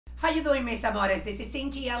How you doing, mis amores? This is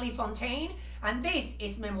Cynthia Lee Fontaine, and this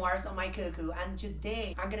is Memoirs of My Cuckoo. And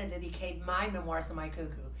today, I'm gonna dedicate my Memoirs of My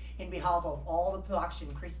Cuckoo in behalf of all the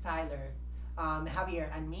production, Chris Tyler,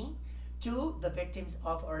 Javier, and me, to the victims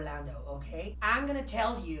of Orlando, okay? I'm gonna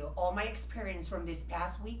tell you all my experience from this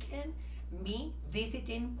past weekend, me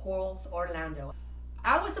visiting Pulse Orlando.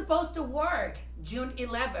 I was supposed to work June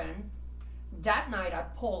 11 that night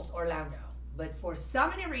at Pulse Orlando, but for so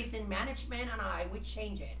many reasons, management and I, we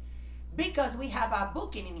changed it because we have a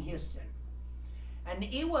booking in Houston. And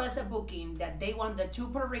it was a booking that they want the two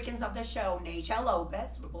Puerto Ricans of the show, Neisha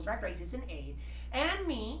Lopez, RuPaul's Drag Race Season 8, and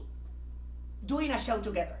me doing a show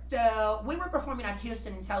together. So we were performing at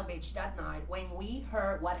Houston in South Beach that night when we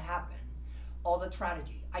heard what happened, all the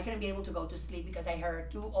tragedy. I couldn't be able to go to sleep because I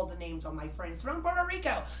heard all the names of my friends from Puerto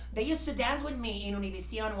Rico. They used to dance with me in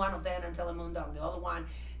Univision, one of them, and Telemundo, and the other one.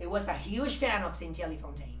 It was a huge fan of Cynthia Lee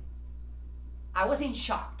Fontaine. I was in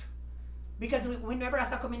shock because we never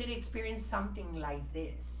as a community experienced something like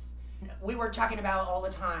this. We were talking about all the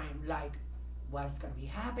time, like, what's gonna be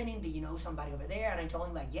happening? Do you know somebody over there? And I told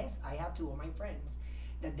him, like, yes, I have two of my friends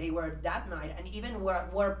that they were that night, and even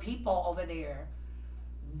were people over there.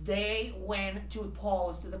 They went to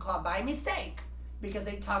Pulse to the club by mistake because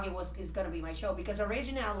they thought it's gonna be my show. Because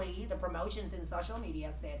originally the promotions in social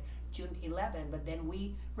media said June 11, but then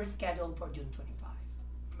we rescheduled for June 25.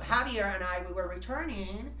 Javier and I, we were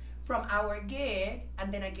returning from our gig,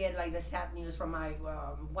 and then I get like the sad news from my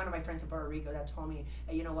one of my friends in Puerto Rico that told me,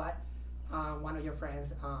 hey, you know what? One of your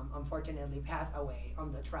friends unfortunately passed away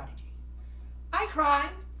on the tragedy. I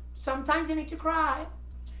cried. Sometimes you need to cry.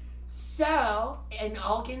 So, in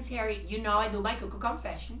all sincerity, you know I do my cuckoo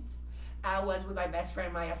confessions. I was with my best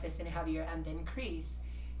friend, my assistant Javier, and then Chris.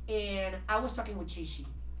 And I was talking with Chichi.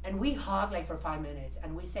 And we hugged like for 5 minutes.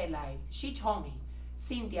 And we said like, she told me,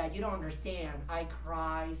 Cynthia, you don't understand. I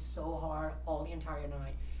cried so hard all the entire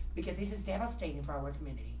night because this is devastating for our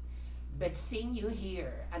community. But seeing you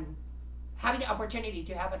here and having the opportunity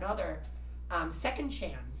to have another second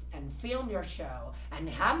chance and film your show and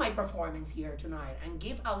have my performance here tonight and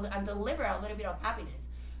and deliver a little bit of happiness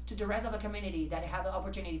to the rest of the community that have the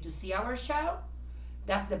opportunity to see our show,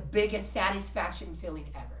 that's the biggest satisfaction feeling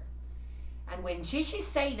ever. And when Chichi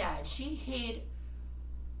say that, she hit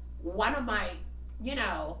one of my,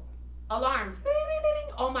 alarms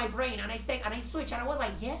on my brain, and I switched, and I was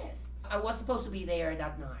like, yes, I was supposed to be there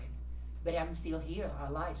that night, but I'm still here,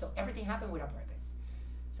 alive. So everything happened with a purpose.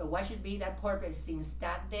 So what should be that purpose since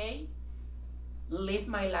that day? Live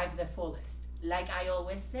my life the fullest. Like I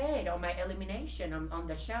always said on my elimination on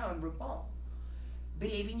the show on RuPaul.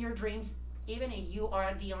 Believe in your dreams even if you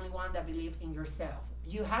are the only one that believes in yourself.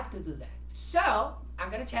 You have to do that. So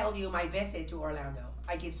I'm going to tell you my visit to Orlando.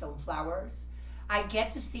 I give some flowers. I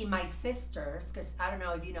get to see my sisters because I don't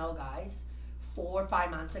know if you know, guys, 4 or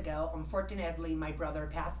 5 months ago, unfortunately, my brother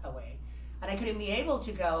passed away. And I couldn't be able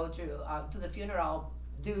to go to the funeral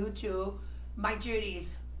due to my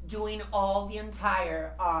duties doing all the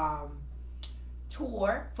entire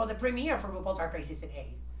tour for the premiere for RuPaul's Drag Race Season 8.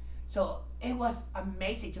 So it was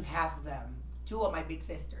amazing to have them, two of my big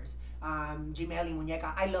sisters, Jimeli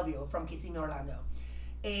Muñeca, I love you, from Kissimmee, Orlando.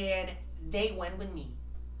 And they went with me.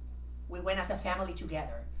 We went as a family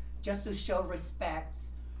together just to show respect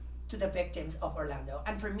to the victims of Orlando.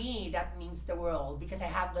 And for me, that means the world because I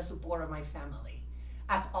have the support of my family.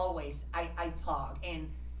 As always, I talk, and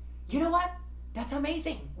you know what? That's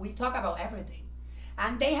amazing. We talk about everything.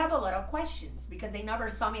 And they have a lot of questions because they never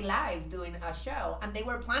saw me live doing a show, and they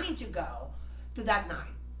were planning to go to that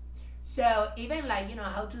night. So even like,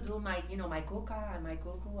 how to do my, my kuka and my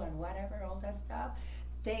cuckoo and whatever, all that stuff,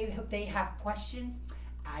 they have questions.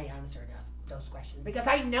 I answer those questions because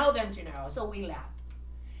I know them to know. So we laugh,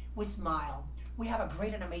 we smile, we have a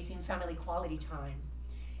great and amazing family quality time.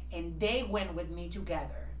 And they went with me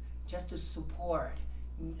together just to support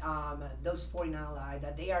those 49 alive,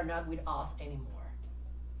 that they are not with us anymore.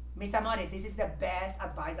 Mis amores, this is the best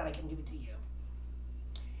advice that I can give it to you.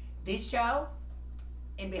 This show,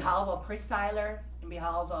 in behalf of Chris Tyler, in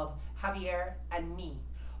behalf of Javier and me,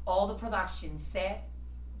 all the production said,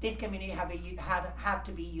 this community have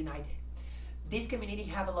to be united. This community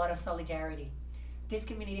have a lot of solidarity. This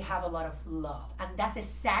community have a lot of love. And that's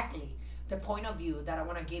exactly the point of view that I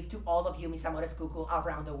want to give to all of you, mis amores cuckoo,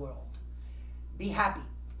 around the world. Be happy.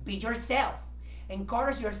 Be yourself.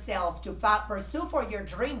 Encourage yourself to pursue for your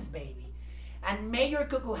dreams, baby. And make your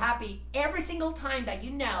cuckoo happy every single time that you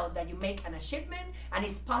know that you make an achievement and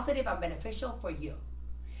it's positive and beneficial for you.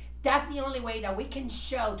 That's the only way that we can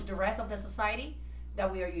show to the rest of the society that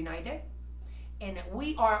we are united and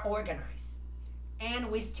we are organized.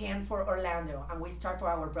 and we stand for Orlando, and we start for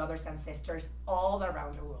our brothers and sisters all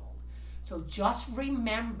around the world. So just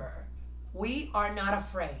remember, we are not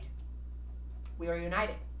afraid. We are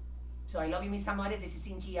united. So I love you, mis amores. This is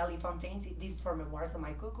Cintia Lee Fontaine. This is for Memoirs of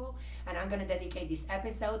My Cuckoo. And I'm going to dedicate this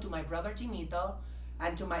episode to my brother Jimito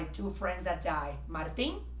and to my two friends that died,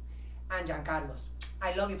 Martin and Giancarlos.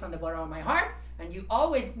 I love you from the bottom of my heart. And you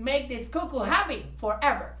always make this cuckoo happy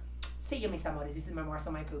forever. See you, mis amores. This is Memoirs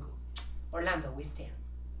of My Cuckoo. Orlando, we stand.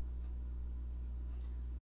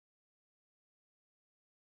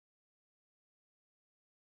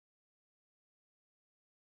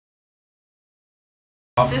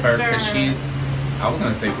 Her because she's, I was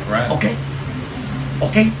gonna say friend. Okay.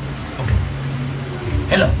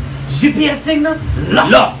 Hello. GPS signal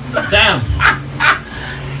lost. Damn.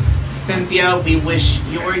 Cynthia, we wish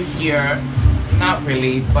you were here. Not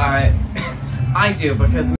really, but I do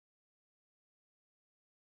because